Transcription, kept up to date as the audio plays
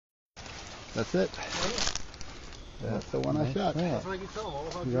That's it. That's the one I shot. Yeah.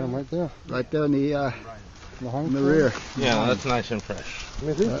 You got him right there. Right there in the rear. Yeah, that's nice and fresh.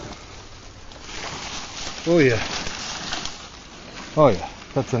 Oh yeah. Oh yeah.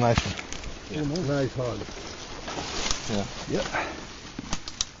 That's a nice one. Yeah. Nice hog. Yeah. Yep.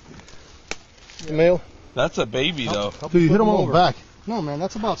 The male? That's a baby though. So you hit him on the back. No man,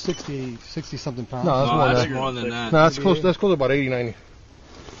 that's about 60 something pounds. No, that's, That's more than that. No, that's close to about 80, 90.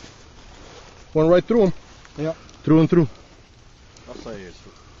 Went right through him. Yeah. Through and through. I'll say it's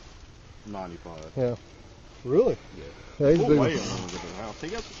 95. Yeah. Really? Yeah. Yeah, he's big. Way in the house. He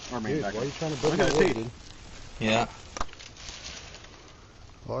got, I mean, Dude, back why are you trying to build I that got way, teeth. dude? Yeah.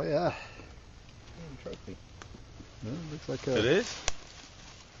 Oh yeah. Trophy. Yeah, looks like a. It is?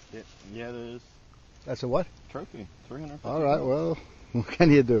 Yeah, it is. That's a what? Trophy. 350. All right. Well, what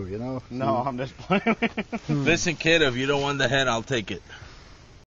can you do? You know. No, I'm just playing. Listen, kid, if you don't want the head, I'll take it.